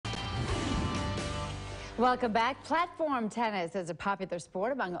Welcome back. Platform tennis is a popular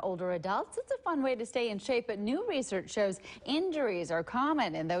sport among older adults. It's a fun way to stay in shape, but new research shows injuries are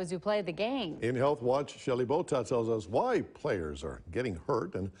common in those who play the game. In Health Watch, Shelley Bota tells us why players are getting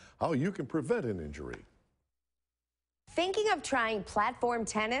hurt and how you can prevent an injury. Thinking of trying platform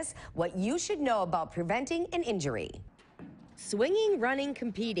tennis? What you should know about preventing an injury. Swinging, running,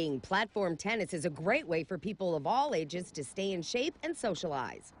 competing, platform tennis is a great way for people of all ages to stay in shape and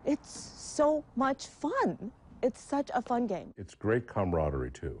socialize. It's so much fun. It's such a fun game. It's great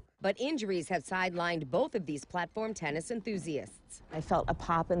camaraderie, too. But injuries have sidelined both of these platform tennis enthusiasts. I felt a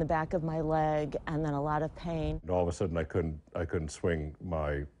pop in the back of my leg and then a lot of pain. And all of a sudden, I couldn't swing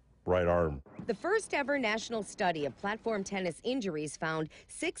my right arm. The first ever national study of platform tennis injuries found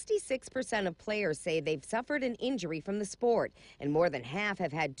 66% of players say they've suffered an injury from the sport, and more than half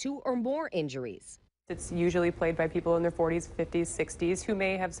have had 2 or more injuries. It's usually played by people in their 40s, 50s, 60s who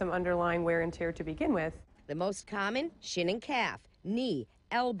may have some underlying wear and tear to begin with. The most common, shin and calf, knee,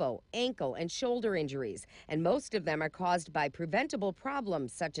 elbow, ankle, and shoulder injuries, and most of them are caused by preventable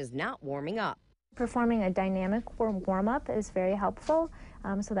problems such as not warming up. Performing a dynamic warm-up is very helpful.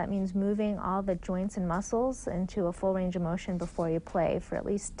 So that means moving all the joints and muscles into a full range of motion before you play for at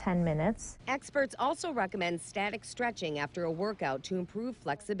least 10 minutes. Experts also recommend static stretching after a workout to improve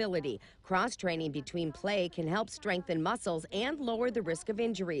flexibility. Cross-training between play can help strengthen muscles and lower the risk of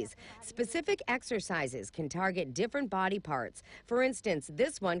injuries. Specific exercises can target different body parts. For instance,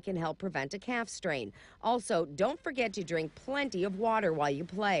 this one can help prevent a calf strain. Also, don't forget to drink plenty of water while you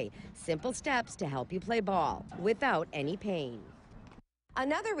play. Simple steps to help you play ball without any pain.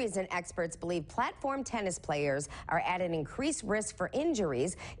 Another reason experts believe platform tennis players are at an increased risk for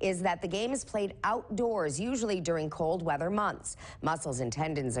injuries is that the game is played outdoors, usually during cold weather months. Muscles and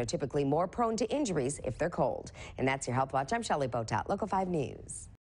tendons are typically more prone to injuries if they're cold. And that's your Health Watch. I'm Shelley Bota, Local 5 News.